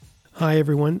Hi,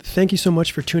 everyone. Thank you so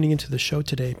much for tuning into the show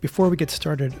today. Before we get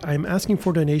started, I am asking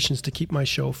for donations to keep my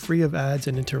show free of ads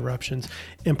and interruptions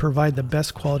and provide the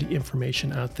best quality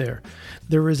information out there.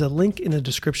 There is a link in the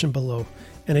description below.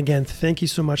 And again, thank you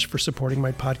so much for supporting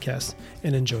my podcast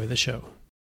and enjoy the show.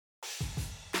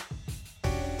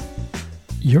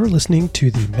 You're listening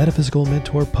to the Metaphysical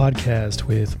Mentor Podcast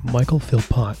with Michael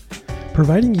Philpott,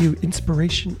 providing you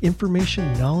inspiration,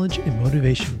 information, knowledge, and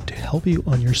motivation to help you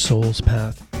on your soul's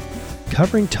path.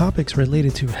 Covering topics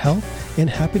related to health and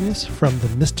happiness from the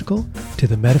mystical to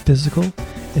the metaphysical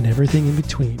and everything in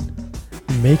between,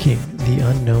 making the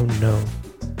unknown known.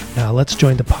 Now let's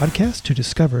join the podcast to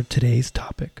discover today's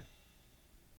topic.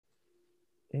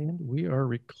 And we are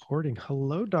recording.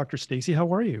 Hello, Dr. Stacey.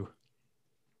 How are you?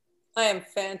 I am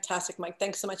fantastic, Mike.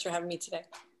 Thanks so much for having me today.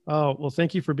 Oh, well,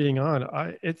 thank you for being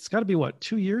on. It's got to be,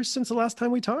 2 years since the last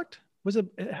time we talked?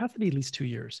 It has to be at least 2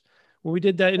 years. When we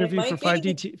did that interview for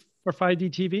 5D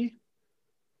TV?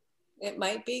 It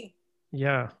might be.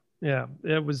 Yeah.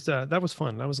 It was, that was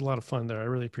fun. That was a lot of fun there. I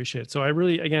really appreciate it. So I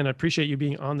appreciate you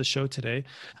being on the show today.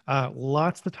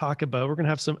 Lots to talk about. We're going to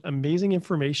have some amazing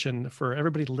information for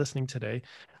everybody listening today.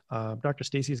 Dr.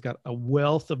 Stacey's got a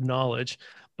wealth of knowledge.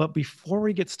 But before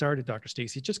we get started, Dr.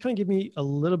 Stacey, just kind of give me a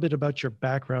little bit about your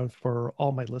background for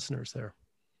all my listeners there.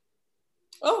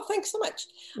 Oh, thanks so much.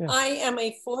 Yeah. I am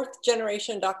a fourth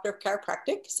generation doctor of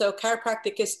chiropractic. So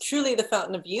chiropractic is truly the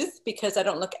fountain of youth because I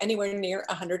don't look anywhere near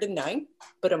 109.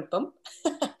 Ba-dum-bum.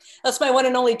 That's my one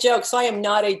and only joke. So I am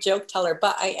not a joke teller,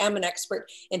 but I am an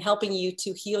expert in helping you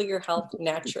to heal your health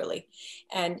naturally.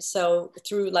 And so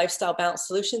through Lifestyle Balance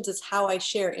Solutions is how I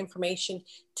share information,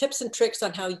 tips and tricks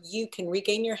on how you can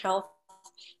regain your health,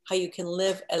 how you can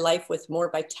live a life with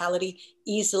more vitality,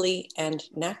 easily and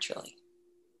naturally.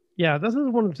 Yeah, this is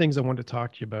one of the things I wanted to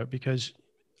talk to you about because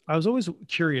I was always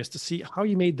curious to see how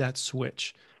you made that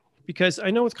switch. Because I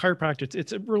know with chiropractic,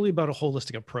 it's really about a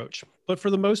holistic approach. But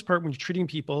for the most part, when you're treating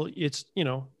people, it's,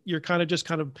 you're kind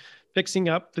of fixing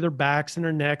up their backs and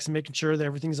their necks and making sure that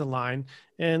everything's aligned.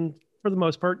 And for the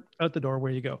most part, out the door,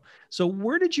 where you go. So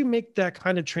where did you make that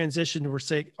kind of transition where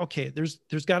say, okay, there's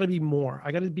got to be more.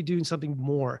 I got to be doing something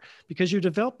more because you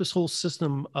developed this whole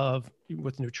system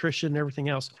with nutrition and everything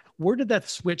else. Where did that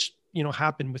switch,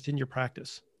 happen within your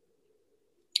practice?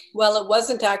 Well, it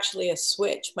wasn't actually a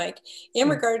switch, Mike. In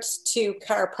regards to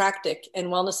chiropractic and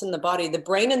wellness in the body, the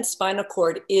brain and spinal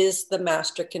cord is the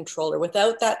master controller.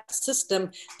 Without that system,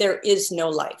 there is no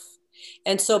life.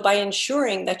 And so by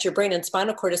ensuring that your brain and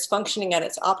spinal cord is functioning at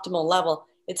its optimal level,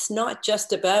 it's not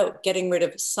just about getting rid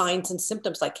of signs and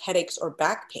symptoms like headaches or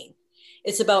back pain.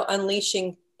 It's about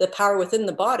unleashing the power within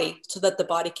the body so that the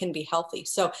body can be healthy.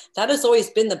 So that has always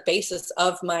been the basis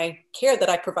of my care that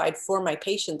I provide for my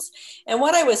patients. And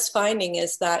what I was finding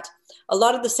is that a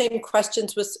lot of the same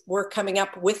questions were coming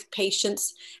up with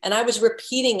patients, and I was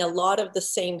repeating a lot of the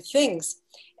same things.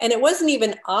 And it wasn't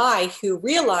even I who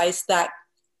realized that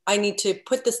I need to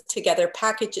put this together,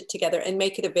 package it together, and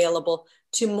make it available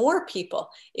to more people.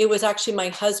 It was actually my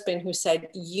husband who said,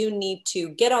 you need to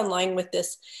get online with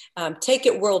this, take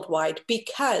it worldwide,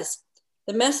 because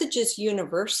the message is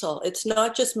universal. It's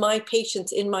not just my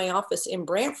patients in my office in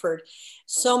Brantford.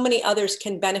 So many others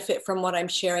can benefit from what I'm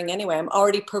sharing anyway. I'm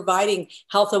already providing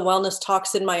health and wellness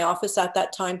talks in my office at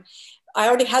that time. I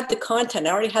already had the content,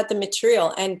 I already had the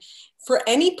material. And for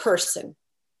any person,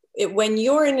 when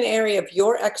you're in an area of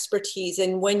your expertise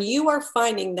and when you are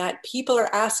finding that people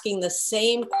are asking the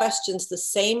same questions, the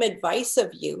same advice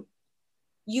of you,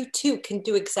 you too can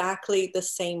do exactly the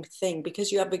same thing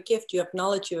because you have a gift, you have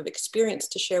knowledge, you have experience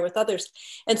to share with others.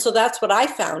 And so that's what I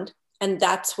found. And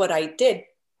that's what I did.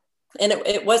 And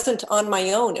it wasn't on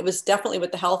my own. It was definitely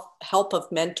with the help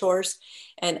of mentors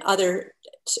and other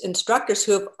instructors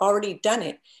who have already done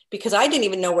it because I didn't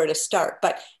even know where to start.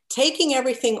 But taking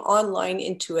everything online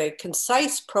into a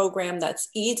concise program that's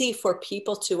easy for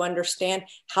people to understand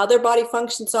how their body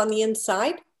functions on the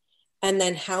inside and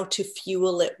then how to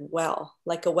fuel it well,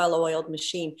 like a well-oiled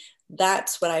machine.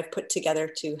 That's what I've put together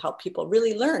to help people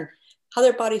really learn how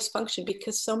their bodies function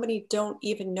because so many don't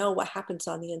even know what happens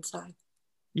on the inside.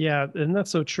 Yeah, and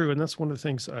that's so true. And that's one of the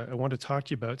things I want to talk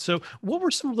to you about. So what were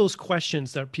some of those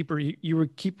questions that people, you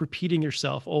would keep repeating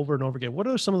yourself over and over again? What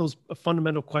are some of those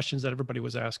fundamental questions that everybody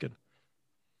was asking?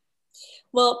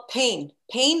 Well, pain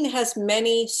has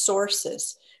many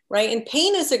sources, right? And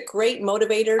pain is a great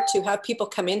motivator to have people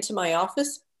come into my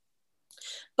office.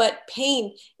 But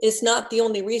pain is not the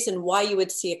only reason why you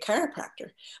would see a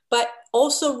chiropractor. But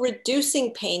also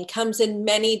reducing pain comes in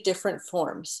many different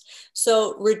forms.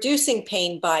 So reducing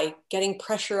pain by getting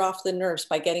pressure off the nerves,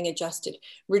 by getting adjusted,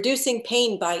 reducing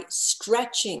pain by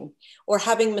stretching or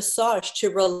having massage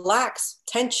to relax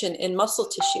tension in muscle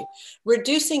tissue,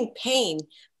 reducing pain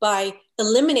by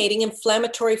eliminating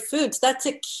inflammatory foods. That's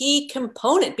a key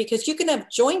component, because you can have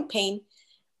joint pain,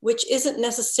 which isn't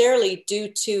necessarily due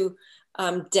to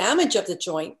damage of the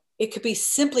joint. It could be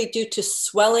simply due to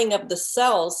swelling of the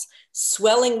cells,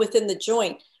 swelling within the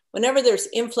joint. Whenever there's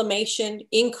inflammation,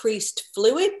 increased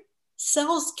fluid,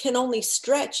 cells can only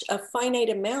stretch a finite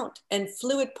amount, and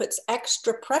fluid puts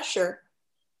extra pressure.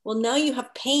 Well, now you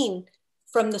have pain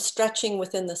from the stretching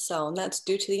within the cell, and that's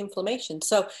due to the inflammation.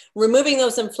 So removing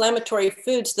those inflammatory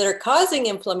foods that are causing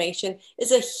inflammation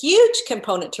is a huge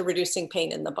component to reducing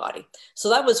pain in the body. So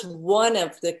that was one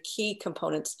of the key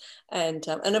components. And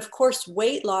of course,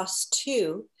 weight loss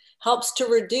too helps to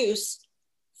reduce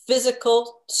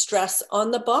physical stress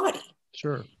on the body.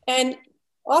 Sure. And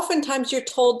oftentimes you're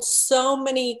told so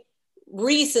many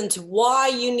reasons why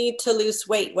you need to lose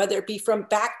weight, whether it be from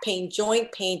back pain,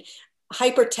 joint pain,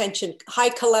 hypertension, high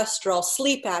cholesterol,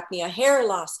 sleep apnea, hair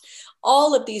loss,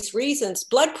 all of these reasons,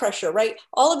 blood pressure, right?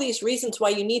 All of these reasons why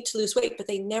you need to lose weight, but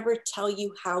they never tell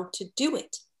you how to do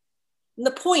it. And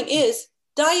the point is,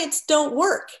 diets don't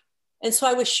work. And so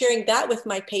I was sharing that with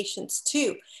my patients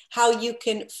too, how you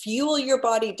can fuel your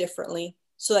body differently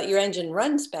so that your engine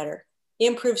runs better,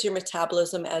 improves your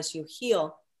metabolism as you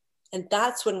heal. And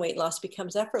that's when weight loss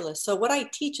becomes effortless. So what I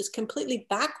teach is completely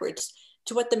backwards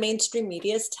to what the mainstream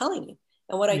media is telling you.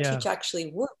 And what I teach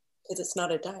actually works, because it's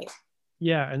not a diet.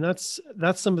 Yeah. And that's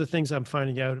some of the things I'm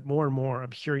finding out more and more.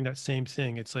 I'm hearing that same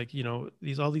thing. It's like,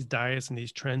 all these diets and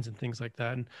these trends and things like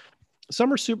that. And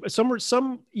some are super, some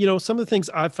of the things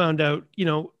I've found out,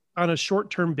 on a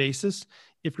short-term basis,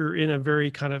 if you're in a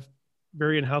very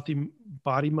unhealthy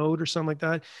body mode or something like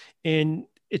that, and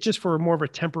it's just for more of a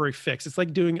temporary fix. It's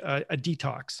like doing a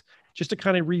detox just to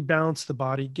kind of rebalance the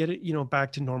body, get it,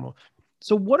 back to normal.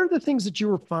 So what are the things that you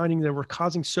were finding that were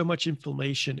causing so much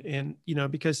inflammation? And,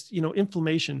 because,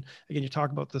 inflammation, again, you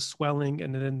talk about the swelling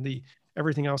and then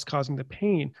everything else causing the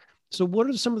pain. So what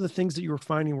are some of the things that you were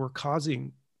finding were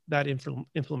causing that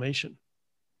inflammation?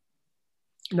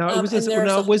 Now, was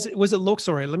it local?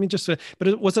 Sorry, let me just say,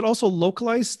 but was it also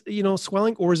localized,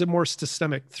 swelling, or is it more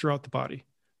systemic throughout the body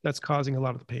that's causing a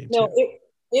lot of the pain? No,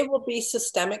 it will be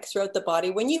systemic throughout the body.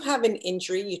 When you have an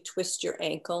injury, you twist your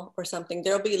ankle or something,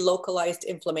 there'll be localized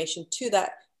inflammation to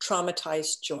that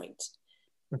traumatized joint,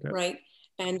 right?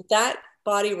 And that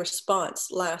body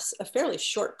response lasts a fairly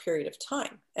short period of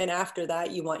time. And after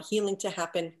that, you want healing to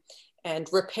happen and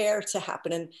repair to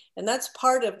happen. And that's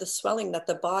part of the swelling that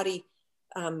the body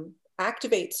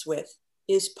activates with,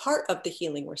 is part of the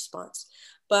healing response.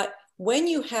 But when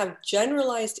you have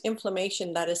generalized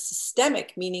inflammation that is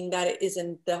systemic, meaning that it is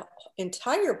in the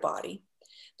entire body,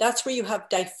 that's where you have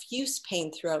diffuse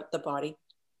pain throughout the body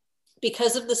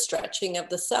because of the stretching of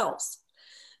the cells.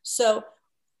 So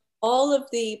all of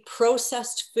the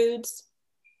processed foods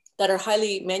that are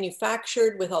highly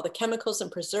manufactured with all the chemicals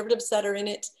and preservatives that are in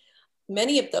it,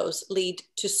 many of those lead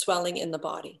to swelling in the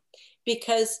body,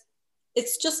 because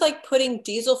it's just like putting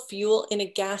diesel fuel in a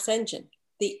gas engine.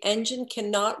 The engine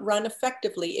cannot run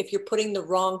effectively if you're putting the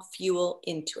wrong fuel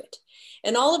into it.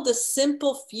 And all of the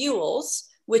simple fuels,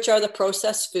 which are the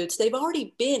processed foods, they've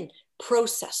already been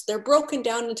processed. They're broken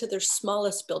down into their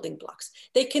smallest building blocks.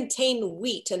 They contain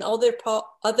wheat and all their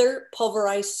other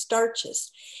pulverized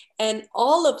starches. And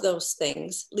all of those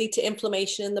things lead to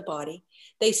inflammation in the body.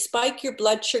 They spike your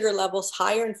blood sugar levels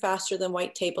higher and faster than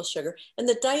white table sugar. And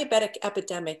the diabetic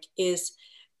epidemic is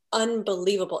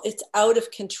unbelievable. It's out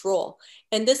of control.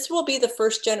 And this will be the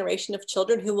first generation of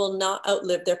children who will not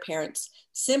outlive their parents,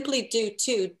 simply due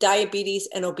to diabetes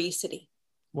and obesity.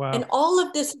 Wow. And all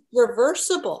of this is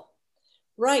reversible,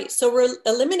 right? So we're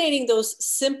eliminating those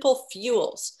simple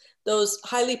fuels, those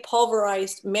highly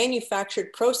pulverized,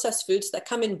 manufactured processed foods that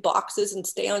come in boxes and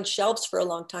stay on shelves for a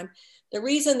long time. The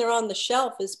reason they're on the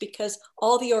shelf is because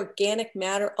all the organic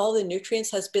matter, all the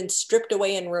nutrients has been stripped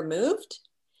away and removed.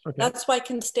 Okay. That's why it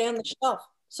can stay on the shelf.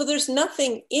 So there's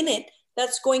nothing in it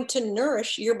that's going to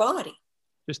nourish your body.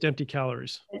 Just empty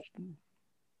calories.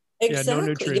 Exactly. Yeah, no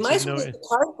nutrients, you might as well use the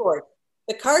cardboard.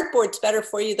 The cardboard's better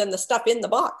for you than the stuff in the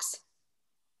box.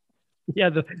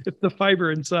 Yeah, it's the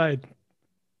fiber inside.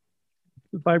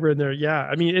 The fiber in there. Yeah.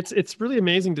 I mean, it's really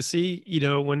amazing to see,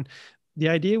 when the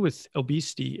idea with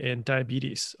obesity and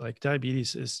diabetes, like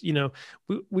diabetes is,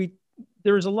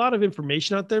 there's a lot of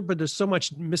information out there, but there's so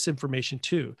much misinformation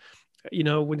too.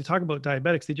 when you talk about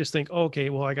diabetics, they just think, oh, okay,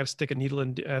 well, I got to stick a needle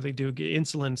in, they do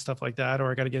insulin and stuff like that,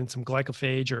 or I got to get in some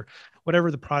glycophage or whatever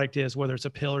the product is, whether it's a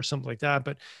pill or something like that.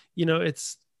 But,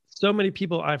 it's so many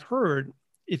people I've heard,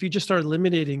 if you just start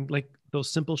eliminating like those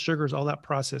simple sugars, all that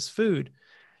processed food,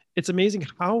 it's amazing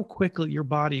how quickly your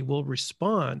body will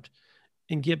respond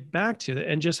and get back to it.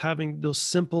 And just having those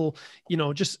simple,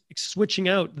 just switching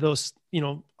out those,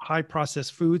 high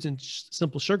processed foods and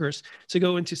simple sugars to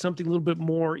go into something a little bit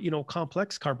more,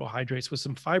 complex carbohydrates with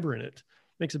some fiber in it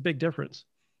makes a big difference.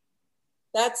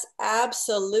 That's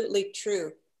absolutely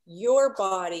true. Your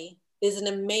body is an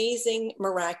amazing,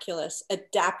 miraculous,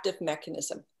 adaptive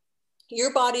mechanism.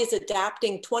 Your body is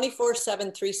adapting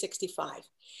 24/7, 365.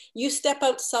 You step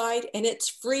outside and it's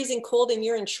freezing cold and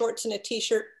you're in shorts and a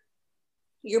t-shirt.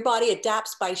 Your body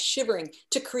adapts by shivering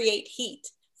to create heat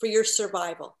for your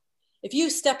survival. If you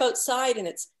step outside and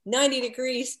it's 90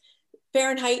 degrees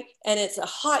Fahrenheit and it's a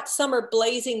hot summer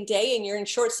blazing day and you're in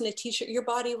shorts and a t-shirt, your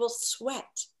body will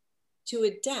sweat to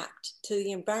adapt to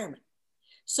the environment.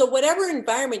 So whatever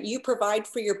environment you provide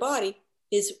for your body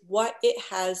is what it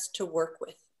has to work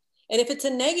with. And if it's a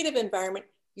negative environment,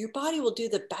 your body will do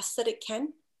the best that it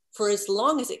can for as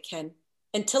long as it can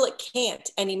until it can't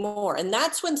anymore. And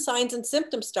that's when signs and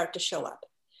symptoms start to show up.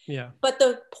 Yeah. But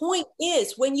the point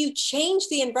is, when you change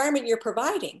the environment you're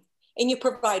providing and you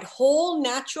provide whole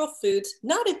natural foods,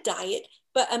 not a diet,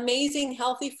 but amazing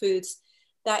healthy foods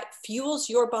that fuels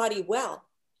your body well,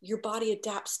 your body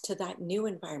adapts to that new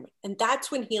environment. And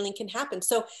that's when healing can happen.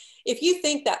 So if you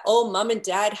think that, oh, mom and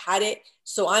dad had it,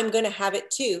 so I'm going to have it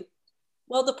too.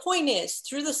 Well, the point is,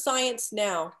 through the science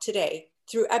now today,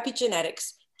 through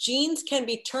epigenetics, genes can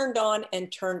be turned on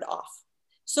and turned off.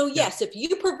 So yes, if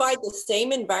you provide the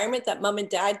same environment that mom and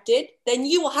dad did, then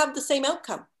you will have the same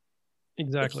outcome.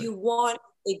 Exactly. If you want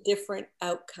a different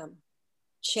outcome,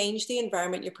 change the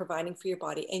environment you're providing for your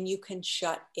body and you can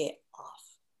shut it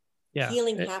off. Yeah.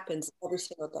 Healing happens every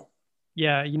single day.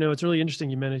 Yeah, it's really interesting.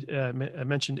 You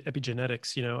mentioned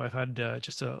epigenetics. I've had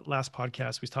just a last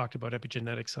podcast, we talked about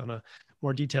epigenetics on a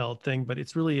more detailed thing, but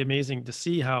it's really amazing to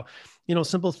see how,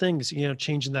 simple things,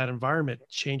 changing that environment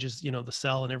changes, the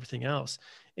cell and everything else.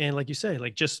 And like you say,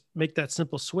 like just make that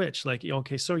simple switch. Like,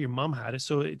 okay, so your mom had it,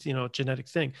 so it's, a genetic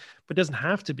thing, but it doesn't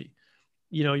have to be.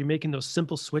 You're making those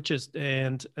simple switches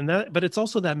and that, but it's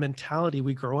also that mentality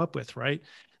we grow up with, right?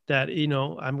 That,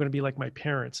 I'm going to be like my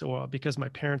parents or because my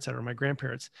parents had or my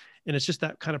grandparents. And it's just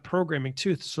that kind of programming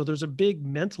too. So there's a big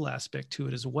mental aspect to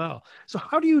it as well. So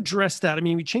how do you address that? I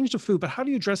mean, we changed the food, but how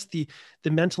do you address the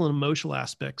mental and emotional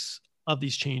aspects of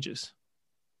these changes?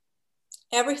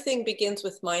 Everything begins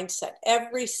with mindset.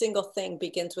 Every single thing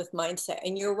begins with mindset.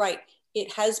 And you're right.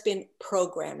 It has been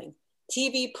programming.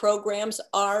 TV programs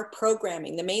are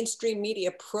programming. The mainstream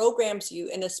media programs you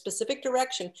in a specific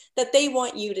direction that they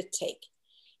want you to take.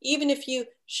 Even if you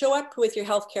show up with your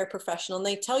healthcare professional and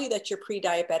they tell you that you're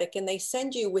pre-diabetic and they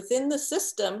send you within the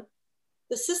system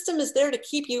is there to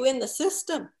keep you in the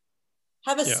system.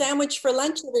 Have a sandwich for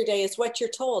lunch every day is what you're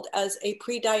told as a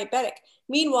pre-diabetic.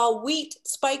 Meanwhile, wheat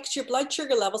spikes your blood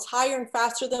sugar levels higher and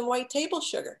faster than white table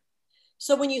sugar.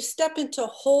 So when you step into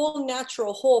whole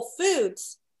natural whole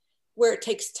foods, where it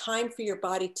takes time for your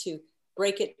body to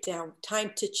break it down,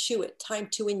 time to chew it, time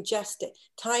to ingest it,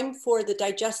 time for the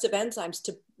digestive enzymes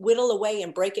to whittle away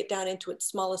and break it down into its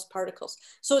smallest particles.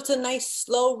 So it's a nice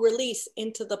slow release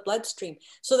into the bloodstream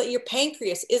so that your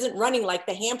pancreas isn't running like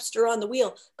the hamster on the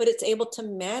wheel, but it's able to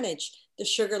manage the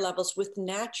sugar levels with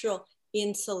natural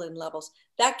insulin levels.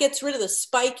 That gets rid of the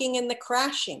spiking and the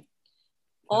crashing.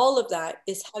 All of that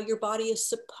is how your body is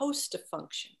supposed to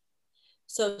function.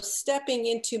 So stepping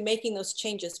into making those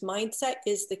changes, mindset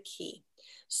is the key.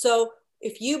 So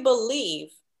if you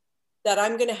believe that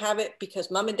I'm going to have it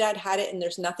because mom and dad had it and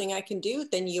there's nothing I can do,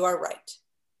 then you are right.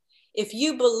 If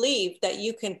you believe that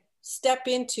you can step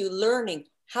into learning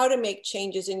how to make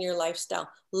changes in your lifestyle,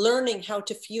 learning how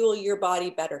to fuel your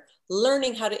body better,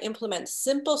 learning how to implement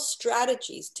simple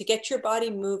strategies to get your body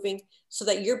moving so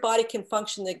that your body can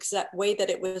function the exact way that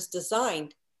it was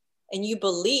designed, and you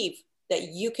believe that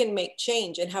you can make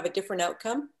change and have a different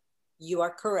outcome, you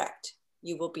are correct.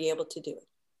 You will be able to do it.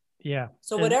 Yeah.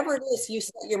 So whatever it is you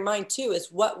set your mind to is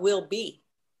what will be.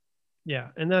 Yeah,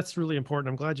 and that's really important.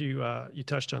 I'm glad you you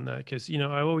touched on that because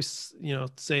I always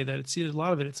say that it's a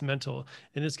lot of it's mental,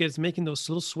 and it's making those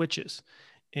little switches.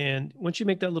 And once you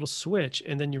make that little switch,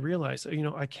 and then you realize,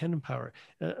 I can empower.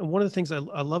 And one of the things I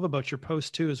love about your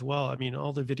post too, as well. I mean,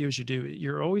 all the videos you do,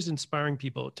 you're always inspiring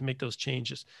people to make those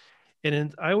changes.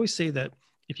 And I always say that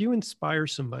if you inspire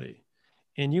somebody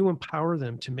and you empower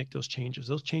them to make those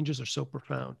changes are so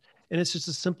profound. And it's just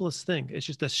the simplest thing. It's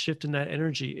just a shift in that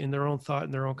energy in their own thought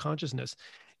and their own consciousness.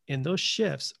 And those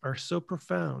shifts are so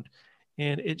profound.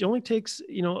 And it only takes,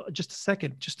 just a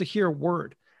second just to hear a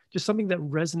word, just something that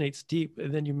resonates deep.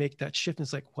 And then you make that shift. And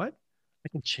it's like, what? I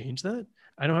can change that.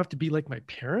 I don't have to be like my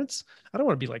parents. I don't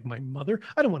want to be like my mother.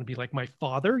 I don't want to be like my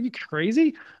father. Are you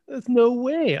crazy? There's no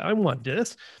way I want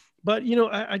this. But,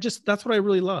 I just, that's what I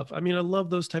really love. I mean, I love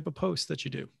those type of posts that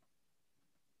you do.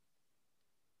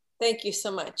 Thank you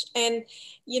so much. And,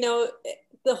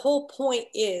 the whole point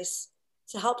is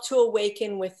to help to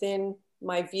awaken within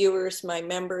my viewers, my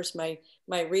members, my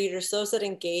readers, those that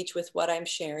engage with what I'm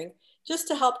sharing, just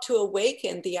to help to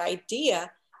awaken the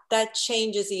idea that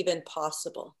change is even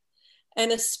possible.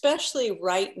 And especially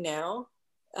right now,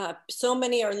 so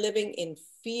many are living in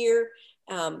fear,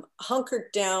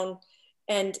 hunkered down,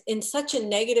 and in such a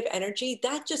negative energy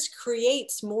that just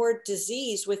creates more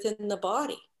disease within the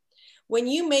body. When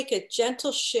you make a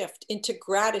gentle shift into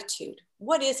gratitude,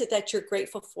 what is it that you're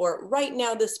grateful for right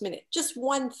now, this minute? Just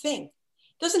one thing.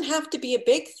 It doesn't have to be a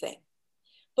big thing.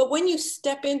 But when you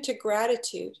step into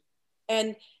gratitude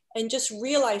and just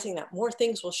realizing that more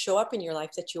things will show up in your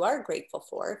life that you are grateful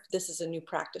for, if this is a new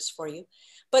practice for you,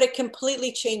 but it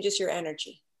completely changes your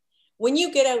energy. When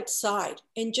you get outside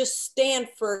and just stand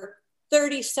for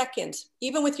 30 seconds,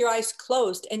 even with your eyes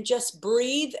closed, and just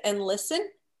breathe and listen,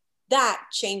 that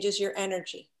changes your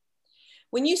energy.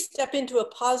 When you step into a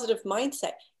positive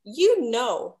mindset,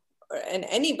 and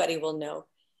anybody will know,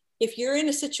 if you're in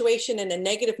a situation and a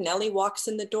negative Nelly walks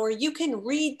in the door, you can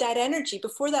read that energy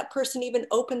before that person even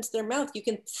opens their mouth. You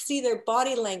can see their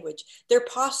body language, their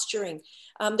posturing,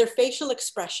 their facial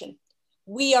expression.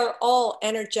 We are all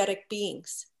energetic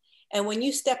beings. And when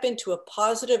you step into a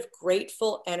positive,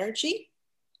 grateful energy,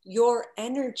 your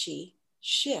energy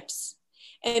shifts.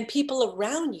 And people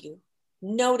around you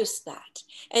notice that.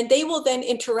 And they will then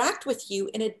interact with you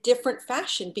in a different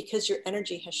fashion because your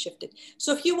energy has shifted.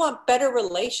 So if you want better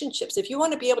relationships, if you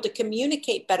want to be able to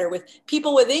communicate better with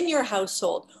people within your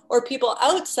household or people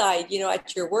outside,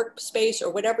 at your workspace or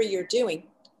whatever you're doing,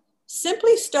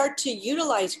 simply start to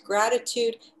utilize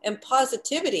gratitude and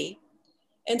positivity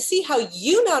and see how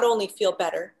you not only feel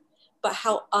better, but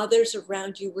how others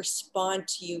around you respond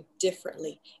to you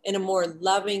differently in a more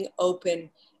loving, open,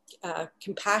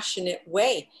 compassionate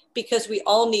way, because we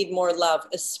all need more love,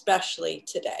 especially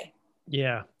today.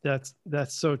 Yeah, that's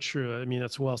so true. I mean,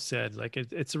 that's well said. Like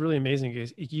it's really amazing.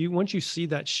 Once you see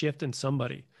that shift in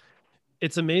somebody,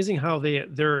 it's amazing how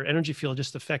their energy field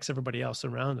just affects everybody else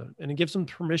around them, and it gives them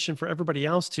permission for everybody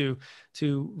else to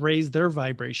raise their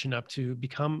vibration up, to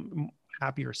become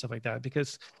happier, stuff like that.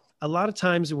 Because a lot of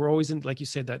times we're always in, like you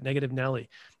said, that negative Nelly,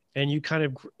 and you kind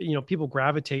of, people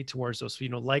gravitate towards those,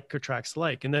 like attracts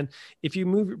like. And then if you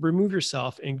remove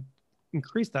yourself and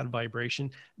increase that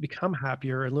vibration, become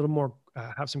happier, a little more,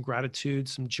 have some gratitude,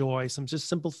 some joy, some just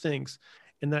simple things.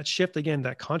 And that shift, again,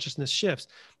 that consciousness shifts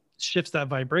that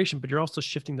vibration, but you're also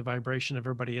shifting the vibration of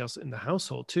everybody else in the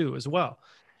household too, as well.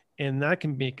 And that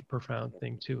can make a profound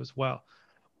thing too, as well.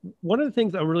 One of the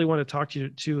things I really want to talk to you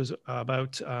too is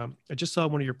about, I just saw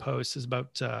one of your posts is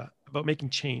about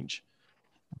making change,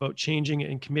 about changing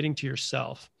and committing to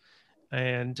yourself,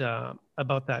 and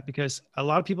about that, because a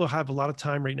lot of people have a lot of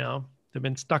time right now. They've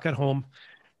been stuck at home.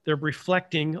 They're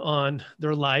reflecting on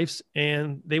their lives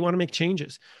and they want to make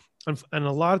changes. And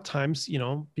a lot of times,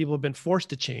 people have been forced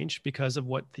to change because of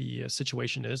what the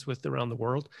situation is with around the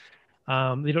world.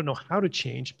 They don't know how to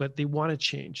change, but they want to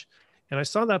change. And I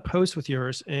saw that post with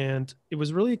yours, and it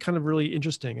was really kind of really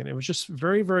interesting. And it was just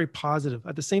very, very positive.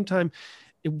 At the same time,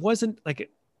 it wasn't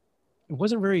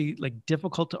very like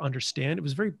difficult to understand. It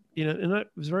was very, and it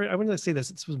was very, I wouldn't say this,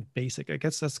 it was basic. I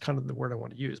guess that's kind of the word I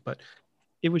want to use, but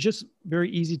it was just very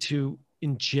easy to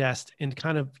ingest and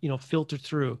kind of, filter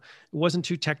through. It wasn't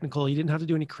too technical. You didn't have to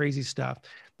do any crazy stuff.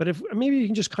 But if maybe you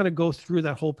can just kind of go through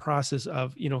that whole process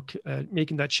of,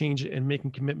 making that change and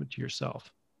making commitment to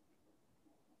yourself.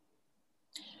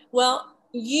 Well,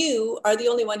 you are the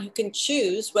only one who can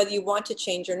choose whether you want to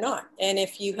change or not. And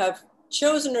if you have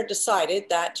chosen or decided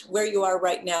that where you are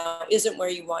right now isn't where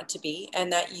you want to be,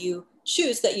 and that you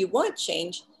choose that you want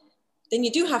change, then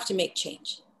you do have to make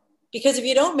change. Because if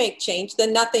you don't make change,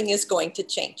 then nothing is going to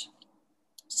change.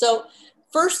 So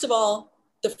first of all,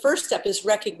 the first step is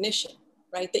recognition,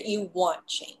 right? That you want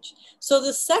change. So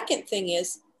the second thing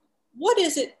is, what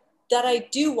is it that I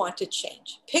do want to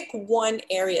change? Pick one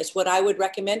area is what I would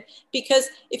recommend. Because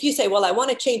if you say, well, I want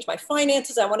to change my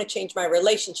finances, I want to change my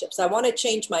relationships, I want to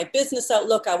change my business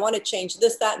outlook, I want to change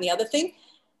this, that, and the other thing,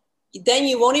 then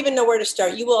you won't even know where to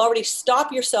start. You will already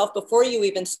stop yourself before you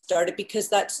even start it because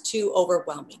that's too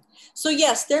overwhelming. So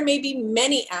yes, there may be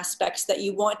many aspects that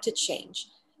you want to change,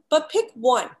 but pick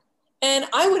one. And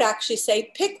I would actually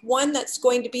say pick one that's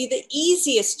going to be the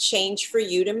easiest change for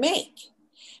you to make.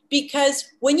 Because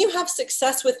when you have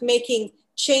success with making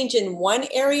change in one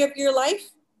area of your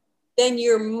life, then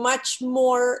you're much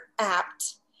more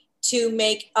apt to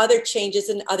make other changes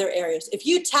in other areas. If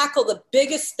you tackle the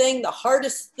biggest thing, the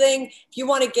hardest thing, if you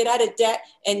want to get out of debt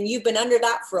and you've been under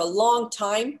that for a long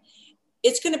time,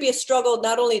 it's going to be a struggle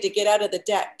not only to get out of the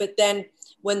debt, but then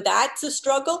when that's a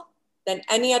struggle, then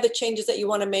any other changes that you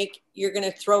want to make, you're going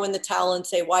to throw in the towel and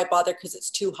say, why bother? Because it's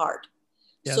too hard.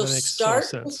 Yeah, So that makes so much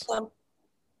sense.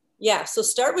 So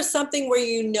start with something where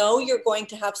you know you're going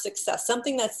to have success,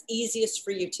 something that's easiest for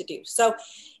you to do. So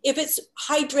if it's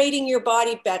hydrating your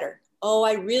body better, oh,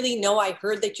 I really know I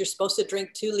heard that you're supposed to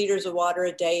drink 2 liters of water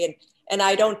a day and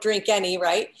I don't drink any,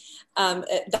 right?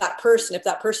 If that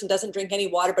person doesn't drink any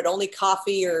water, but only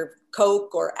coffee or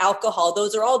Coke or alcohol,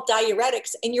 those are all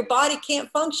diuretics and your body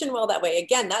can't function well that way.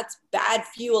 Again, that's bad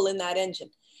fuel in that engine.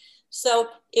 So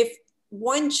if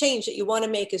one change that you want to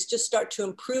make is just start to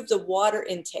improve the water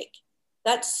intake.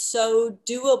 That's so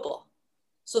doable.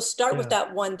 So start with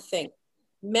that one thing.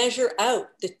 Measure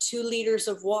out the 2 liters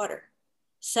of water.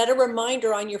 Set a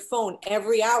reminder on your phone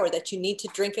every hour that you need to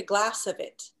drink a glass of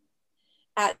it.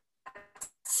 At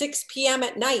 6 p.m.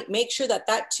 at night, make sure that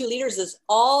that 2 liters is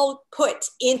all put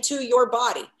into your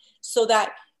body so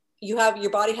that your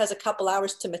body has a couple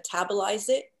hours to metabolize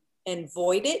it and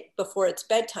void it before it's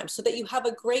bedtime so that you have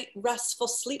a great restful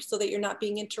sleep so that you're not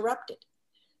being interrupted.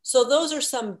 So those are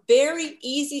some very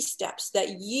easy steps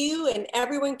that you and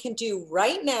everyone can do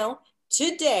right now,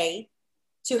 today,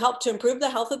 to help to improve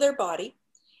the health of their body.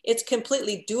 It's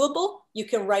completely doable. You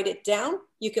can write it down.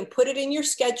 You can put it in your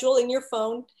schedule in your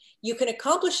phone. You can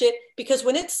accomplish it because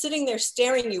when it's sitting there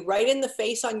staring you right in the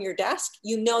face on your desk,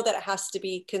 you know that it has to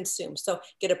be consumed. So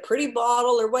get a pretty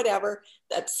bottle or whatever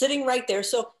that's sitting right there.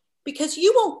 So because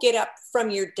you won't get up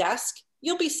from your desk,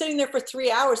 you'll be sitting there for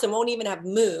 3 hours and won't even have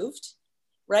moved,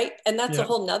 right? And that's a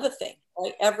whole nother thing,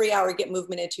 right? Every hour get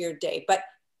movement into your day. But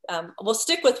we'll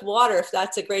stick with water if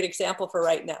that's a great example for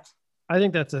right now. I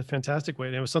think that's a fantastic way.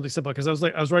 And it was something simple because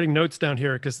I was writing notes down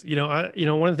here because, one of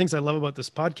the things I love about this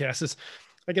podcast is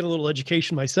I get a little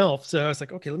education myself. So I was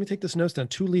like, okay, let me take this notes down.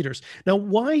 2 liters. Now,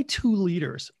 why 2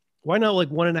 liters? Why not like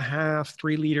 1.5,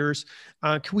 3 liters?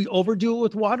 Can we overdo it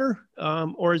with water?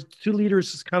 Or is 2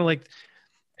 liters kind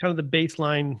of the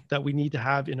baseline that we need to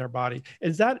have in our body?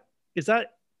 Is that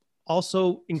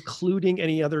also including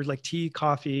any other like tea,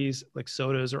 coffees, like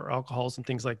sodas or alcohols and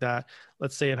things like that?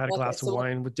 Let's say I've had a glass of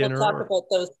wine with dinner. We'll talk about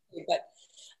those too, but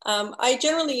I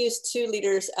generally use 2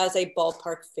 liters as a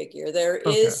ballpark figure. There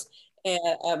is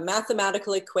a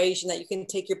mathematical equation that you can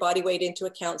take your body weight into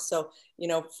account. So,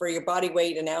 for your body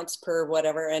weight, an ounce per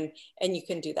whatever, and you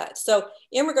can do that. So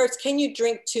in regards, can you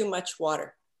drink too much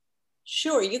water?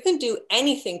 Sure, you can do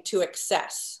anything to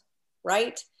excess,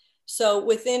 right? So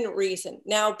within reason.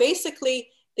 Now, basically,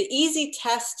 the easy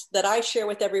test that I share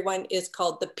with everyone is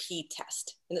called the P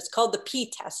test. And it's called the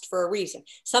P test for a reason.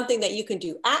 Something that you can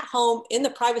do at home, in the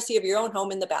privacy of your own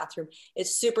home, in the bathroom.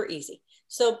 It's super easy.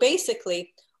 So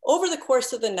basically, over the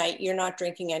course of the night, you're not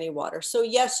drinking any water. So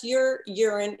yes, your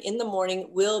urine in the morning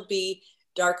will be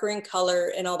darker in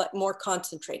color and all that, more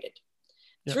concentrated.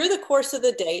 Yep. Through the course of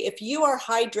the day, if you are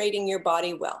hydrating your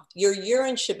body well, your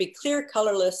urine should be clear,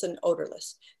 colorless, and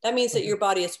odorless. That means that your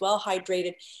body is well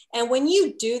hydrated. And when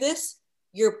you do this,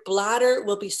 your bladder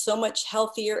will be so much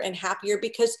healthier and happier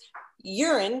because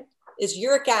urine is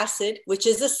uric acid, which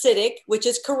is acidic, which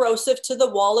is corrosive to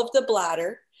the wall of the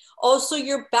bladder. Also,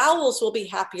 your bowels will be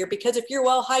happier because if you're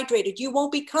well hydrated, you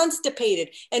won't be constipated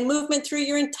and movement through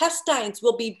your intestines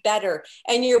will be better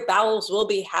and your bowels will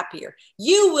be happier.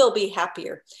 You will be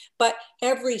happier, but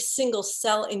every single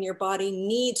cell in your body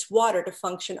needs water to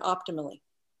function optimally.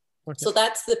 Okay. So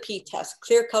that's the P test,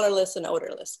 clear, colorless, and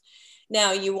odorless.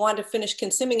 Now you want to finish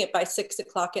consuming it by 6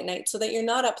 o'clock at night so that you're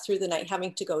not up through the night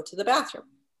having to go to the bathroom.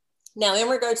 Now, in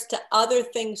regards to other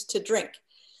things to drink.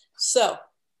 So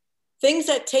things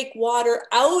that take water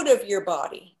out of your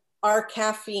body are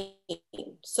caffeine.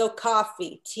 So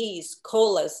coffee, teas,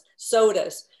 colas,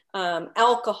 sodas,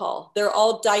 alcohol, they're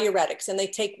all diuretics and they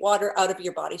take water out of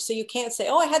your body. So you can't say,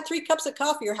 oh, I had 3 cups of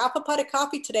coffee or half a pot of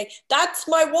coffee today. That's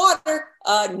my water.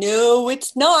 No,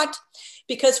 it's not.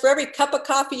 Because for every cup of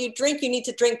coffee you drink, you need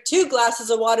to drink 2 glasses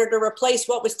of water to replace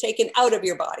what was taken out of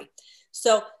your body.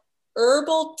 So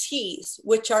herbal teas,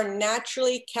 which are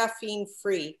naturally caffeine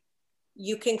free,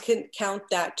 you can count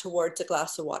that towards a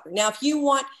glass of water. Now,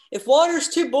 if water's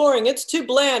too boring, it's too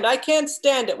bland, I can't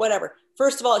stand it, whatever.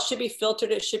 First of all, it should be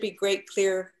filtered. It should be great,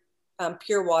 clear,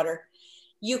 pure water.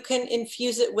 You can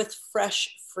infuse it with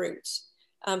fresh fruits.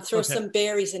 Throw some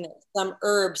berries in it, some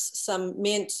herbs, some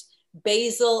mint,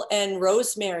 basil and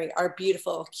rosemary are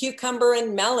beautiful. Cucumber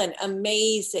and melon,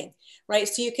 amazing, right?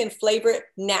 So you can flavor it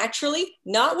naturally,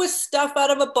 not with stuff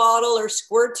out of a bottle or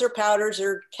squirts or powders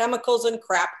or chemicals and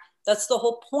crap. That's the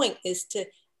whole point, is to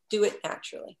do it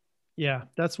naturally. Yeah,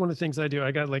 that's one of the things I do.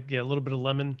 I got like a little bit of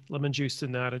lemon juice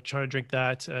in that. I try to drink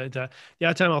that. The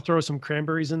other time I'll throw some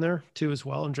cranberries in there too as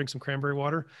well, and drink some cranberry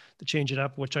water to change it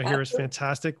up, which I hear is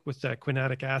fantastic with that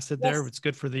quininic acid there. It's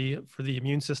good for the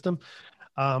immune system,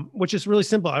 which is really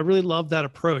simple. I really love that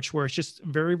approach where it's just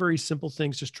very, very simple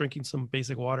things, just drinking some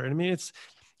basic water. And I mean,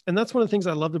 and that's one of the things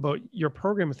I loved about your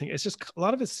programming thing. It's just a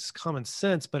lot of it's just common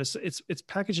sense, but it's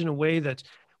packaged in a way that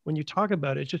when you talk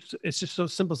about it, it's just so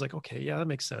simple. It's like, okay, yeah, that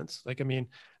makes sense. Like, I mean,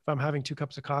 if I'm having 2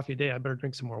 cups of coffee a day, I better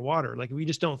drink some more water. Like, we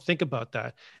just don't think about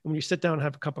that. And when you sit down and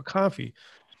have a cup of coffee,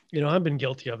 I've been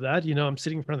guilty of that. I'm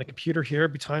sitting in front of the computer here.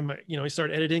 Every time you start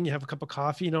editing, you have a cup of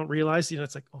coffee, you don't realize,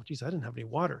 it's like, oh geez, I didn't have any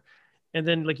water. And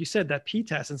then, like you said, that pee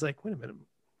test, and it's like, wait a minute, I'm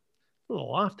a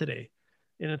little off today.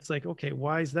 And it's like, okay,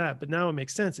 why is that? But now it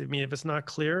makes sense. I mean, if it's not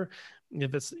clear,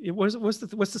 what's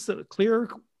this clear,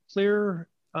 clear,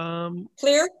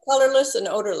 colorless, and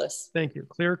odorless. Thank you.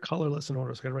 Clear, colorless, and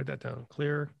odorless. I gotta write that down.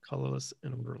 Clear, colorless,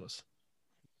 and odorless.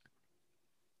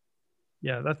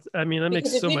 Yeah, that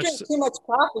makes so much sense. If you drink too much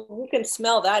coffee, you can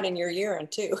smell that in your urine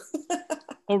too.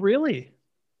 Oh, really?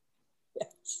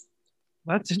 Yes.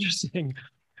 That's interesting.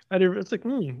 It's like,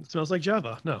 it smells like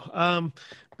Java. No.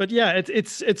 But yeah,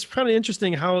 it's kind of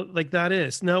interesting how like that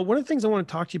is. Now, one of the things I want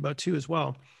to talk to you about too, as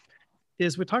well,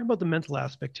 is we talk about the mental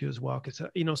aspect too, as well. Cause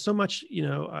so much,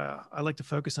 I like to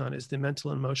focus on is the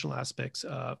mental and emotional aspects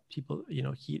of people,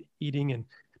 eating and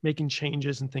making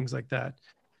changes and things like that.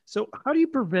 So how do you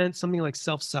prevent something like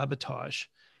self-sabotage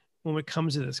when it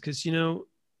comes to this? Cause,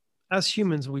 as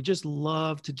humans, we just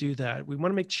love to do that. We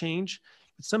want to make change,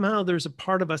 but somehow there's a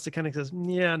part of us that kind of says,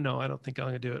 yeah, no, I don't think I'm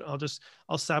going to do it.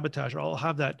 I'll sabotage, or I'll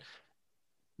have that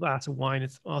glass of wine.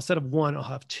 Instead of 1, I'll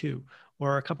have 2,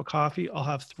 or a cup of coffee, I'll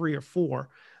have 3 or 4.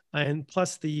 And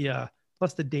plus the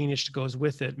Danish goes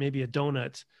with it, maybe a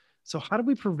donut. So how do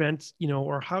we prevent,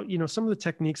 or how, some of the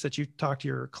techniques that you talk to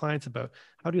your clients about,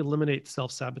 how do you eliminate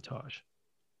self-sabotage?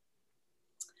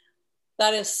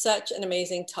 That is such an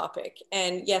amazing topic.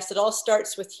 And yes, it all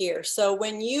starts with here. So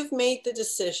when you've made the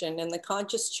decision and the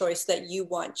conscious choice that you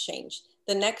want change,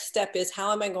 the next step is,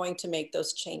 how am I going to make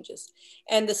those changes?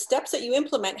 And the steps that you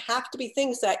implement have to be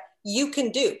things that you can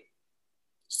do.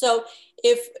 So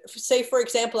if, say, for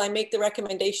example, I make the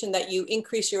recommendation that you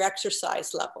increase your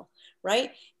exercise level,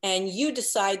 right? And you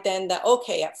decide then that,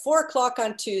 okay, at 4 o'clock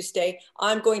on Tuesday,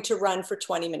 I'm going to run for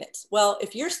 20 minutes. Well,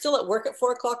 if you're still at work at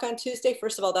 4 o'clock on Tuesday,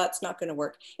 first of all, that's not going to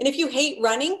work. And if you hate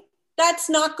running, that's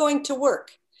not going to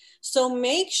work. So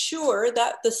make sure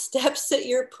that the steps that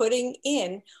you're putting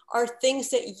in are things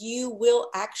that you will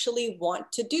actually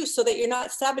want to do, so that you're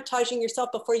not sabotaging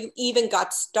yourself before you even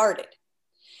got started.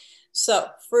 So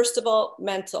first of all,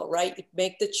 mental, right? You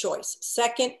make the choice.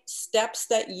 Second, steps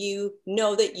that you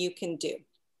know that you can do.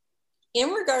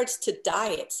 In regards to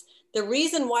diets, the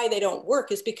reason why they don't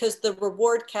work is because the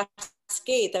reward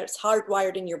cascade that's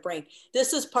hardwired in your brain.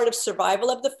 This is part of survival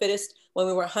of the fittest when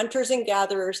we were hunters and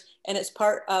gatherers, and it's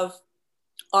part of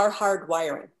our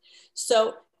hardwiring.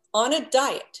 So on a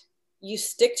diet, you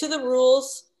stick to the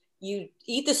rules, you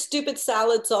eat the stupid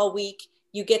salads all week,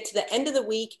 you get to the end of the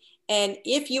week, and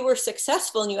if you were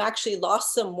successful and you actually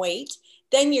lost some weight,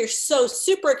 then you're so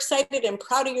super excited and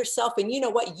proud of yourself. And you know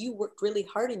what? You worked really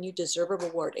hard and you deserve a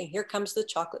reward. And here comes the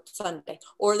chocolate sundae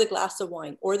or the glass of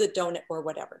wine or the donut or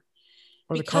whatever.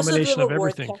 Or the combination of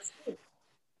everything. Cascade.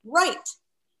 Right.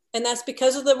 And that's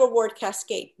because of the reward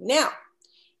cascade. Now,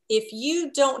 if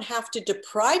you don't have to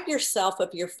deprive yourself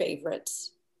of your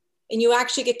favorites and you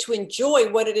actually get to enjoy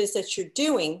what it is that you're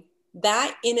doing,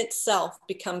 that in itself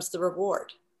becomes the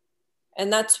reward.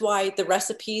 And that's why the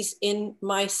recipes in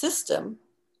my system,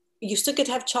 you still get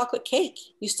to have chocolate cake.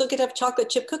 You still get to have chocolate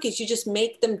chip cookies. You just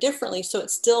make them differently, so it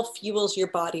still fuels your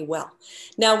body well.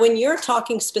 Now, when you're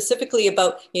talking specifically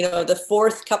about, the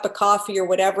 4th cup of coffee or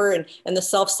whatever, and the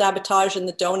self-sabotage and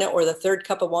the donut or the 3rd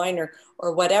cup of wine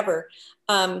or whatever,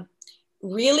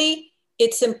 really,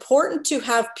 it's important to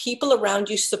have people around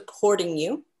you supporting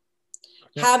you.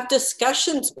 Yeah. Have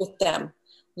discussions with them.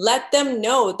 Let them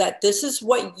know that this is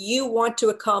what you want to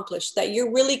accomplish, that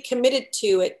you're really committed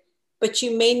to it, but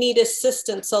you may need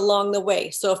assistance along the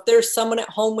way. So if there's someone at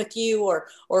home with you, or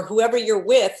whoever you're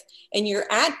with, and you're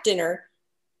at dinner,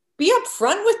 be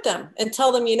upfront with them and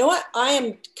tell them, you know what, I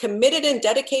am committed and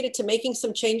dedicated to making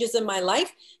some changes in my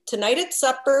life. Tonight at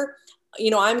supper,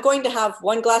 I'm going to have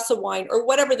one glass of wine, or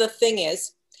whatever the thing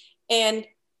is, and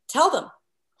tell them,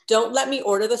 don't let me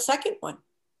order the second one,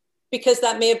 because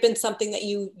that may have been something that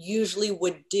you usually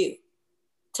would do.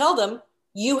 Tell them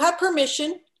you have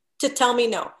permission to tell me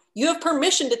no. You have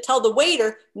permission to tell the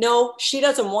waiter, no, she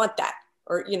doesn't want that,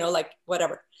 or, like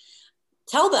whatever.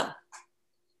 Tell them,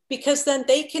 because then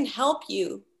they can help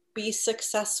you be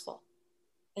successful.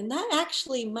 And that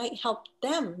actually might help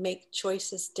them make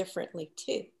choices differently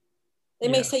too. They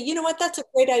may say, you know what, that's a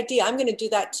great idea. I'm going to do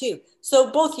that too.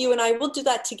 So both you and I will do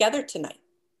that together tonight.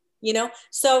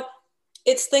 So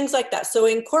it's things like that. So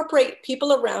incorporate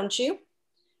people around you,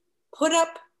 put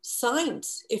up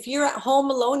signs. If you're at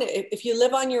home alone, if you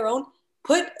live on your own,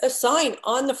 put a sign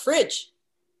on the fridge.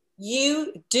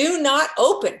 You do not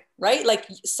open, right? Like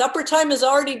supper time is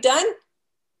already done.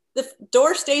 The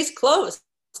door stays closed.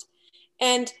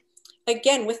 And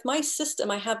again, with my system,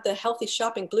 I have the healthy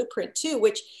shopping blueprint too,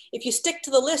 which if you stick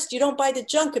to the list, you don't buy the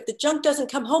junk. If the junk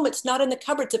doesn't come home, it's not in the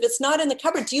cupboards. If it's not in the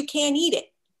cupboards, you can't eat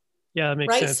it. Yeah, that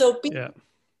makes right? sense. So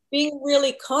being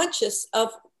really conscious of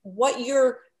what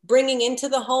you're bringing into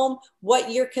the home,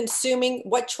 what you're consuming,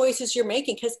 what choices you're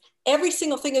making, because every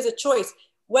single thing is a choice.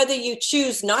 Whether you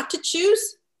choose not to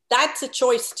choose, that's a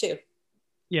choice too.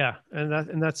 Yeah,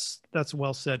 and that's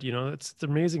well said. It's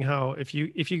amazing how if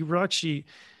you actually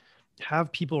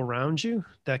have people around you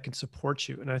that can support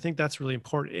you, and I think that's really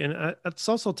important. And it's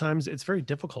also times it's very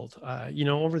difficult.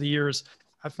 Over the years,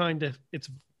 I find that it's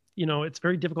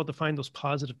very difficult to find those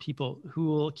positive people who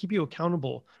will keep you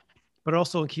accountable, but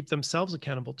also keep themselves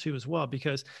accountable too as well,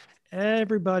 because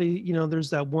everybody, there's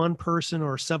that one person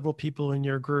or several people in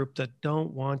your group that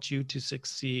don't want you to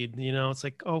succeed. It's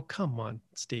like, oh, come on,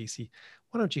 Stacey,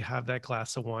 why don't you have that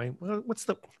glass of wine? Well, it's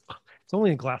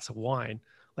only a glass of wine.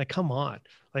 Like, come on.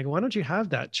 Like, why don't you have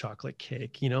that chocolate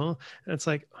cake? And it's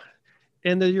like,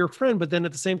 and they're your friend, but then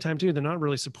at the same time too, they're not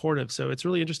really supportive. So it's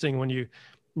really interesting when you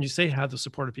say have the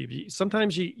supportive people.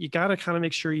 Sometimes you got to kind of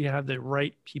make sure you have the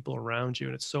right people around you,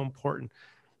 and it's so important,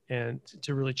 and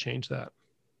to really change that.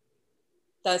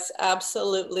 That's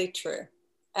absolutely true.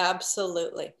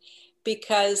 Absolutely.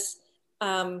 Because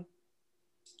that's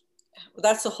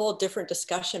a whole different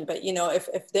discussion. But,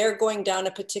 if they're going down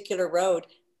a particular road,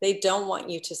 they don't want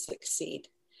you to succeed.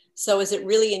 So is it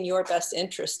really in your best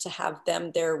interest to have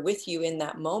them there with you in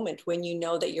that moment when you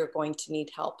know that you're going to need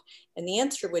help? And the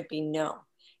answer would be no.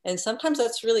 And sometimes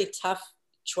that's really tough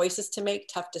choices to make,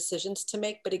 tough decisions to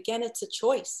make. But again, it's a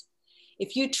choice.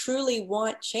 If you truly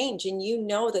want change and you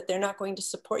know that they're not going to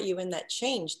support you in that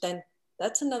change, then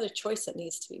that's another choice that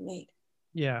needs to be made.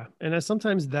 Yeah. And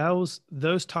sometimes those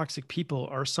toxic people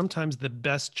are sometimes the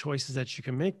best choices that you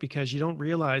can make, because you don't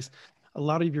realize a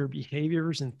lot of your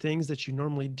behaviors and things that you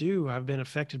normally do have been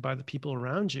affected by the people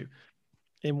around you.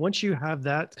 And once you have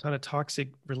that kind of toxic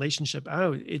relationship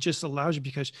out, it just allows you,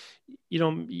 because you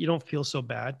don't feel so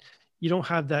bad. You don't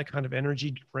have that kind of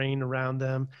energy drain around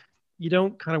them. You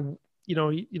don't kind of,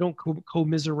 you don't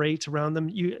commiserate around them.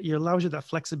 You allows you that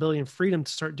flexibility and freedom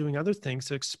to start doing other things,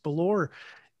 to explore,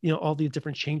 all these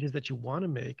different changes that you want to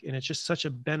make. And it's just such a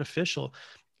beneficial.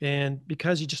 And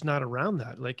because you're just not around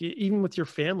that, like even with your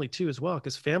family too, as well,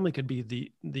 because family could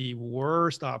be the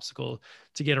worst obstacle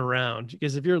to get around.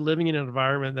 Because if you're living in an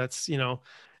environment that's,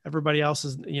 everybody else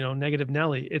is, negative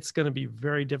Nelly, it's going to be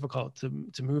very difficult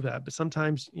to move that. But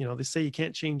sometimes, they say you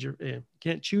can't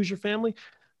can't choose your family,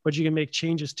 but you can make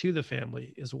changes to the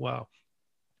family as well,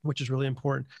 which is really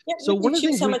important. Yeah, So you one can of the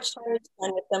choose things how much time to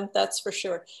spend with them. That's for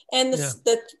sure. And yeah,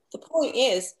 the point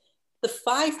is, the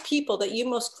 5 people that you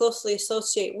most closely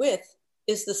associate with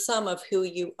is the sum of who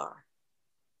you are.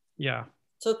 yeah,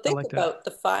 So I think like that. about the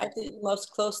 5 that you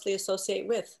most closely associate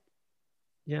with.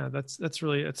 Yeah, that's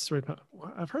really,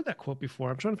 I've heard that quote before.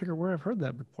 I'm trying to figure where I've heard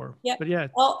that before, Yeah. but yeah,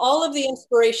 All of the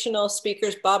inspirational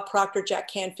speakers, Bob Proctor, Jack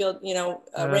Canfield,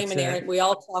 that's Raymond it. Aaron, we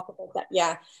all talk about that.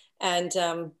 Yeah.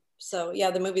 And so, yeah,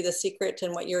 the movie The Secret,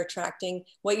 and what you're attracting,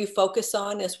 what you focus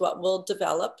on is what will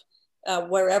develop.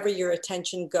 Wherever your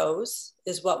attention goes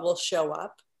is what will show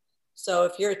up. So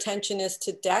if your attention is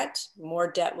to debt,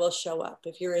 more debt will show up.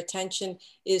 If your attention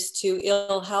is to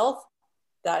ill health,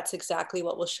 that's exactly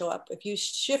what will show up. If you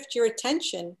shift your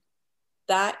attention,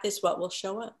 that is what will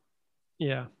show up.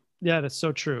 Yeah. Yeah, that's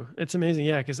so true. It's amazing.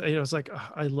 Yeah, because it's like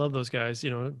I love those guys.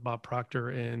 Bob Proctor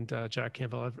and Jack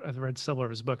Campbell. I've read several of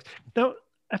his books. Now,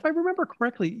 if I remember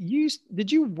correctly,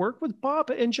 did you work with Bob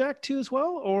and Jack too as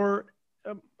well, or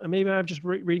maybe I'm just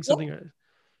reading Yeah. something.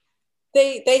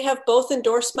 They have both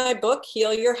endorsed my book,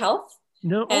 Heal Your Health.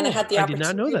 No, And I oh, had the I did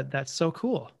not know opportunity. that. That's so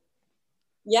cool.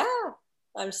 Yeah,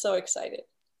 I'm so excited.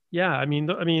 Yeah, I mean,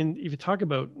 if you talk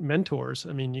about mentors,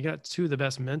 I mean, you got two of the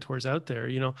best mentors out there.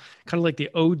 Kind of like the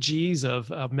OGs of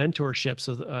mentorships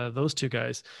of those two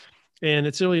guys. And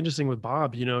it's really interesting with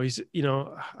Bob. He's I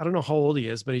don't know how old he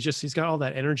is, but he's got all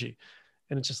that energy,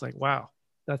 and it's just like, wow,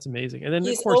 that's amazing. And then of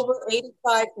He's course, over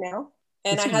 85 now.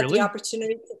 And is I he had the really?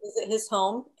 opportunity to visit his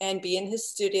home and be in his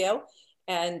studio.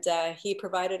 And he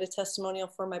provided a testimonial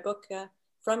for my book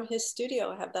from his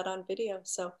studio. I have that on video.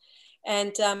 So,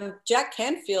 and Jack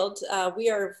Canfield, we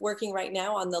are working right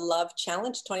now on the Love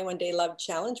Challenge, 21-day Love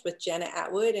Challenge with Janet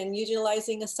Atwood, and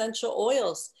utilizing essential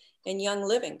oils in Young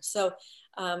Living. So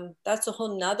that's a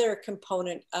whole nother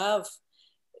component of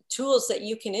tools that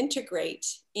you can integrate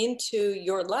into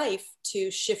your life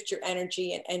to shift your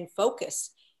energy and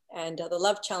focus. And the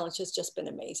Love Challenge has just been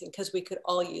amazing because we could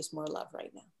all use more love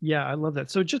right now. Yeah, I love that.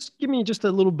 So just give me just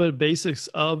a little bit of basics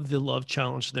of the love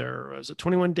challenge there. Is it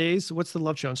 21 days? What's the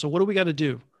love challenge? So what do we got to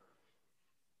do?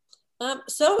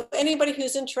 So anybody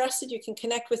who's interested, you can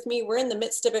connect with me. We're in the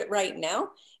midst of it right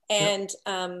now. Yep.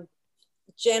 And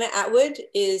Janet Atwood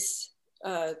is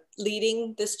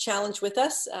leading this challenge with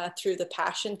us through the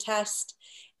passion test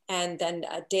and then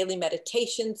daily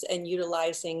meditations and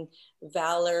utilizing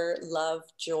valor, love,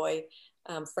 joy,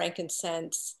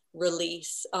 frankincense,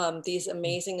 release, these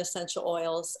amazing essential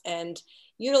oils, and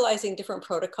utilizing different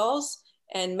protocols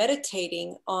and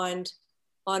meditating on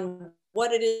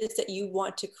what it is that you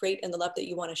want to create and the love that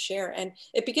you want to share. And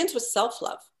it begins with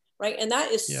self-love, right? And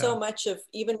that is Yeah. so much of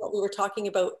even what we were talking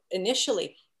about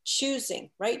initially,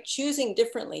 choosing, right? Choosing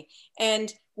differently.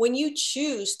 And when you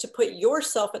choose to put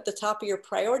yourself at the top of your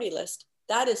priority list,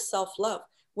 that is self-love.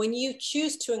 When you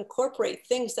choose to incorporate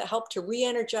things that help to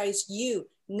re-energize you,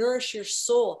 nourish your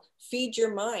soul, feed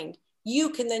your mind, you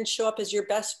can then show up as your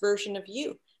best version of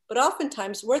you. But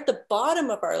oftentimes we're at the bottom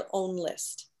of our own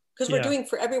list because we're Yeah. doing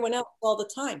for everyone else all the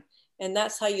time. And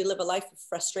that's how you live a life of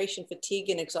frustration, fatigue,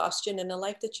 and exhaustion, and a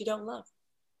life that you don't love.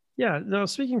 Yeah. No,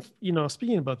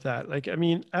 speaking about that, like, I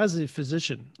mean, as a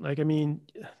physician, like, I mean,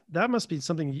 that must be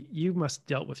something you must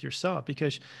dealt with yourself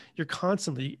because you're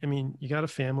constantly, I mean, you got a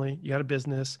family, you got a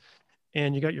business,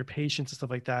 and you got your patients and stuff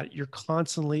like that. You're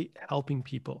constantly helping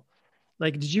people.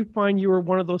 Like, did you find you were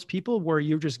one of those people where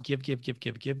you just give,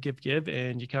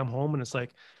 and you come home and it's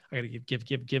like, I got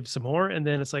to give some more. And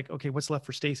then it's like, okay, what's left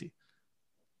for Stacey?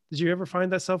 Did you ever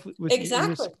find that self with you in this?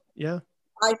 Exactly. Yeah.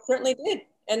 I certainly did.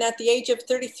 And at the age of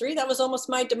 33, that was almost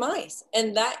my demise.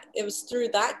 And that it was through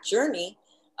that journey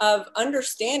of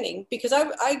understanding, because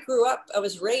I grew up, I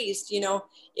was raised,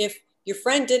 if your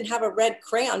friend didn't have a red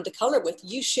crayon to color with,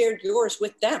 you shared yours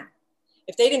with them.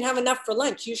 If they didn't have enough for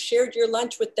lunch, you shared your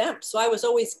lunch with them. So I was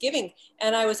always giving.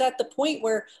 And I was at the point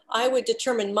where I would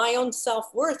determine my own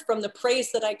self-worth from the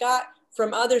praise that I got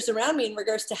from others around me in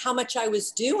regards to how much I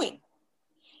was doing.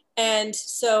 And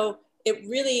so it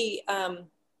really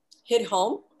hit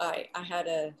home. I had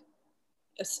a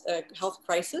health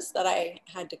crisis that I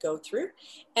had to go through.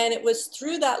 And it was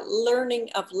through that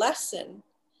learning of lesson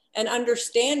and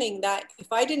understanding that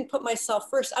if I didn't put myself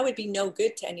first, I would be no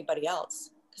good to anybody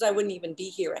else because I wouldn't even be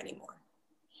here anymore.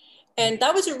 And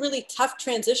that was a really tough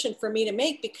transition for me to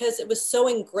make because it was so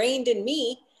ingrained in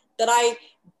me that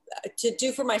to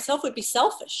do for myself would be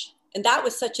selfish. And that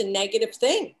was such a negative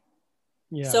thing.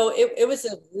 Yeah. So it was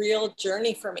a real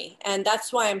journey for me. And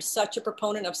that's why I'm such a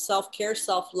proponent of self-care,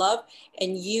 self-love,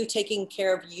 and you taking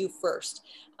care of you first.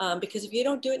 Because if you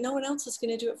don't do it, no one else is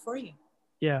going to do it for you.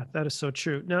 Yeah, that is so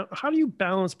true. Now, how do you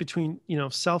balance between,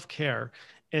 self-care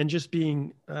and just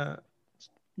being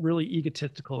really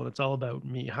egotistical and it's all about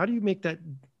me? How do you make that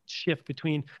shift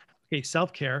between, okay,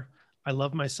 self-care, I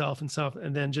love myself and stuff,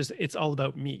 and then just it's all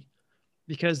about me?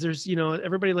 Because there's,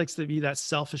 everybody likes to be that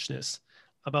selfishness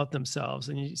about themselves.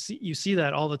 And you see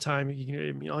that all the time. I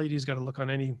mean, all you do is got to look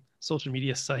on any social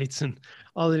media sites and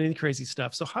all that any crazy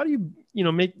stuff. So how do you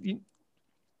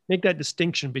make that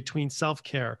distinction between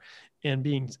self-care and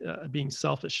being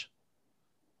selfish?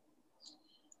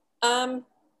 Um,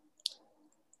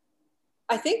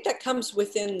 I think that comes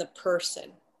within the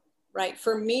person, right?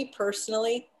 For me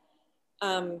personally,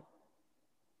 um,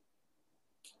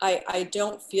 I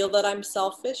don't feel that I'm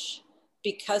selfish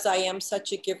because I am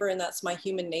such a giver and that's my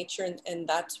human nature and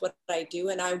that's what I do.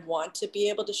 And I want to be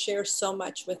able to share so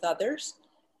much with others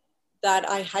that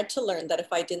I had to learn that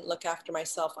if I didn't look after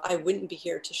myself, I wouldn't be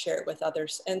here to share it with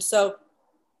others. And so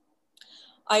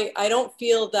I don't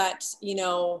feel that,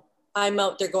 I'm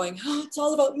out there going, oh, it's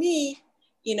all about me.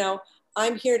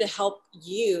 I'm here to help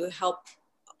you help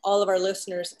all of our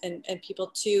listeners and people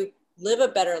to live a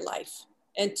better life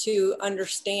and to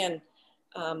understand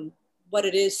what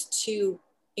it is to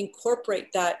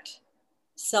incorporate that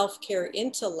self-care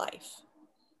into life,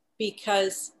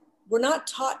 because we're not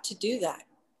taught to do that.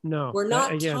 No, We're that,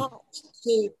 not again, taught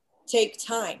to take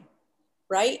time,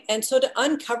 right? And so to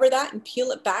uncover that and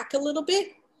peel it back a little bit,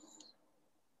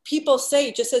 people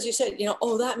say, just as you said,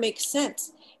 oh, that makes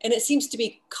sense. And it seems to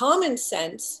be common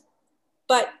sense,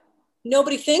 but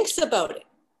nobody thinks about it,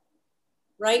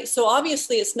 right? So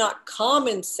obviously it's not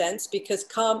common sense because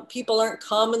people aren't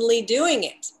commonly doing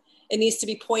it. It needs to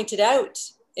be pointed out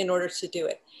in order to do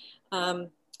it.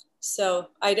 So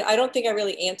I don't think I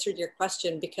really answered your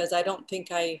question, because I don't think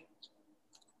I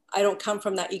don't come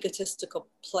from that egotistical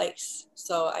place.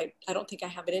 So I don't think I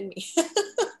have it in me.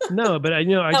 no, but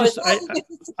No, it's not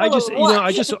egotistical or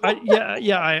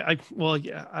what? well,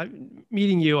 yeah,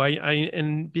 meeting you,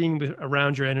 and being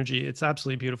around your energy, it's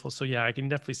absolutely beautiful. So yeah, I can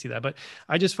definitely see that. But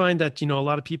I just find that, a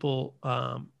lot of people,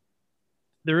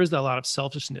 there is a lot of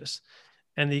selfishness,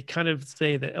 and they kind of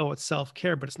say that, oh, it's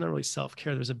self-care, but it's not really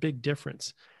self-care. There's a big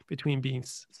difference between being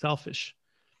selfish,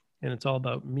 and it's all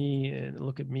about me and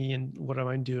look at me and what am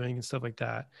I doing and stuff like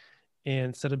that. And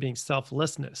instead of being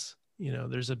selflessness,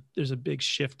 there's a big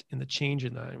shift in the change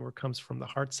in that, and where it comes from the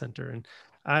heart center. And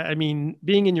I mean,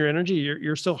 being in your energy,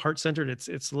 you're still heart centered.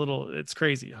 It's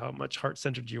crazy how much heart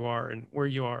centered you are and where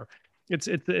you are.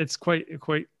 It's quite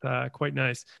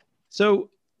nice. So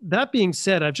that being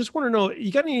said, I just want to know,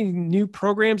 you got any new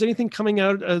programs, anything coming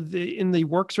out in the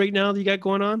works right now that you got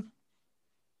going on?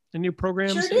 The new Sure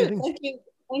programs, do. anything?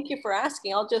 Thank you for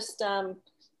asking. I'll just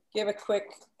give a quick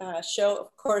show.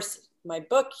 Of course, my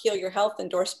book, Heal Your Health,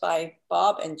 endorsed by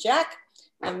Bob and Jack,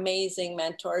 amazing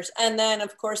mentors. And then,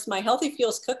 of course, my Healthy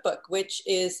Fuels cookbook, which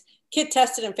is kid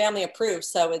tested and family approved.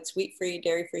 So it's wheat-free,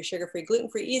 dairy-free, sugar-free,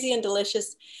 gluten-free, easy and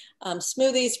delicious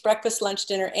smoothies, breakfast, lunch,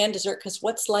 dinner, and dessert. Because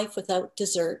what's life without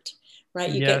dessert, right?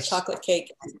 You get Yes. chocolate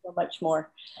cake and so much more.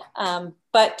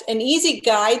 But an easy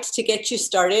guide to get you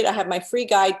started. I have my free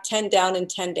guide, 10 Down in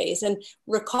 10 Days. And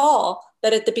recall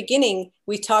that at the beginning,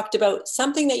 we talked about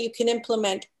something that you can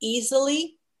implement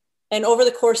easily and over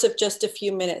the course of just a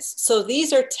few minutes. So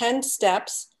these are 10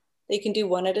 steps that you can do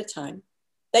one at a time,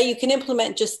 that you can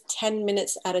implement just 10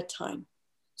 minutes at a time.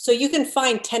 So you can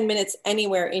find 10 minutes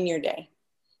anywhere in your day.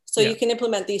 So you can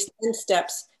implement these 10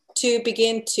 steps to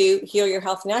begin to heal your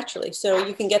health naturally. So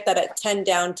you can get that at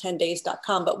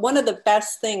 10down10days.com. But one of the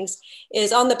best things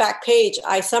is on the back page,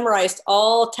 I summarized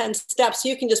all 10 steps. So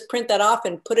you can just print that off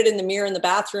and put it in the mirror in the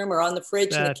bathroom or on the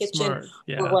fridge in the kitchen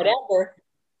or whatever,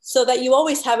 so that you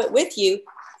always have it with you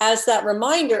as that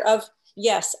reminder of,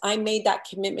 yes, I made that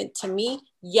commitment to me.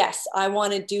 Yes, I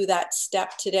want to do that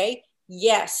step today.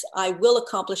 Yes, I will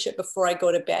accomplish it before I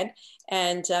go to bed.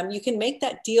 And you can make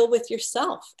that deal with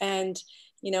yourself. And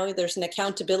there's an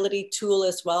accountability tool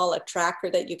as well, a tracker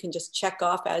that you can just check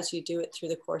off as you do it through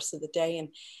the course of the day.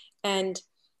 And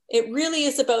it really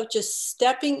is about just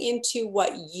stepping into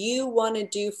what you want to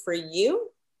do for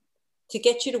you to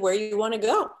get you to where you want to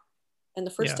go. And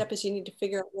the first step is you need to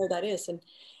figure out where that is,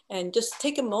 and just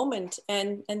take a moment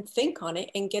and think on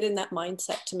it and get in that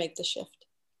mindset to make the shift.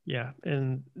 Yeah.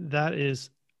 And that is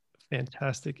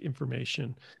fantastic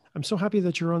information. I'm so happy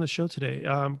that you're on the show today,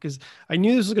 because I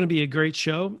knew this was going to be a great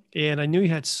show, and I knew you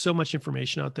had so much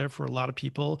information out there for a lot of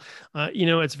people.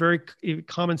 It's very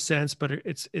common sense, but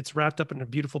it's wrapped up in a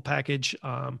beautiful package.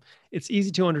 It's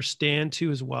easy to understand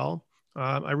too, as well.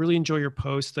 I really enjoy your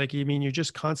posts. You're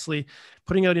just constantly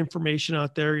putting out information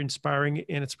out there, inspiring,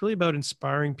 and it's really about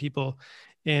inspiring people,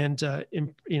 and to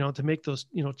make those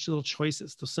little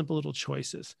choices, those simple little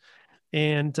choices.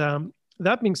 And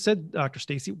that being said, Dr.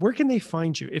 Stacey, where can they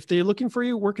find you? If they're looking for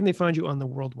you, where can they find you on the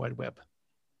World Wide Web?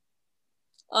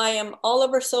 I am all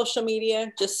over social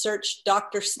media. Just search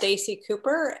Dr. Stacey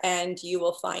Cooper and you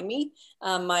will find me.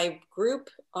 My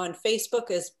group on Facebook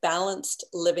is Balanced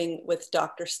Living with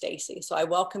Dr. Stacey. So I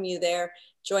welcome you there.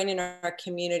 Join in our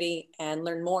community and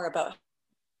learn more about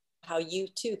how you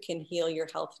too can heal your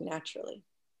health naturally.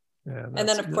 Yeah, and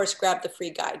then, of course, grab the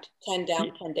free guide,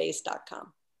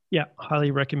 10down10days.com. Yeah,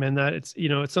 highly recommend that. It's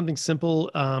something simple.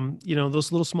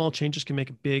 Those little small changes can make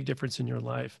a big difference in your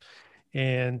life.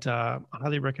 And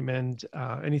highly recommend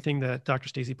anything that Dr.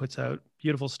 Stacey puts out.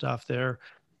 Beautiful stuff there.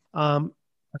 Dr.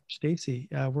 Stacey,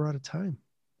 we're out of time.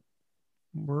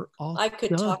 We're all I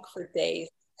could talk for days.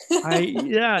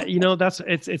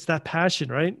 It's that passion,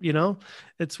 right?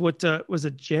 It's what was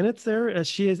it Janet's there as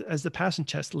she is as the passion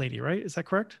chest lady, right? Is that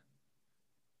correct?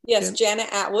 Yes, Janet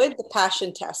Atwood, The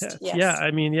Passion Test. Yes. Yeah. Yes.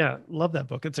 I mean, yeah, love that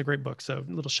book. It's a great book. So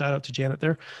a little shout out to Janet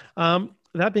there.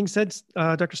 That being said,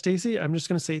 Dr. Stacey, I'm just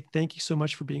going to say thank you so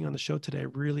much for being on the show today. I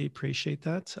really appreciate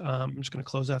that. I'm just going to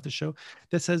close out the show.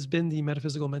 This has been the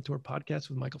Metaphysical Mentor podcast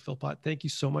with Michael Philpott. Thank you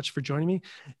so much for joining me,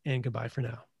 and goodbye for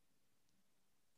now.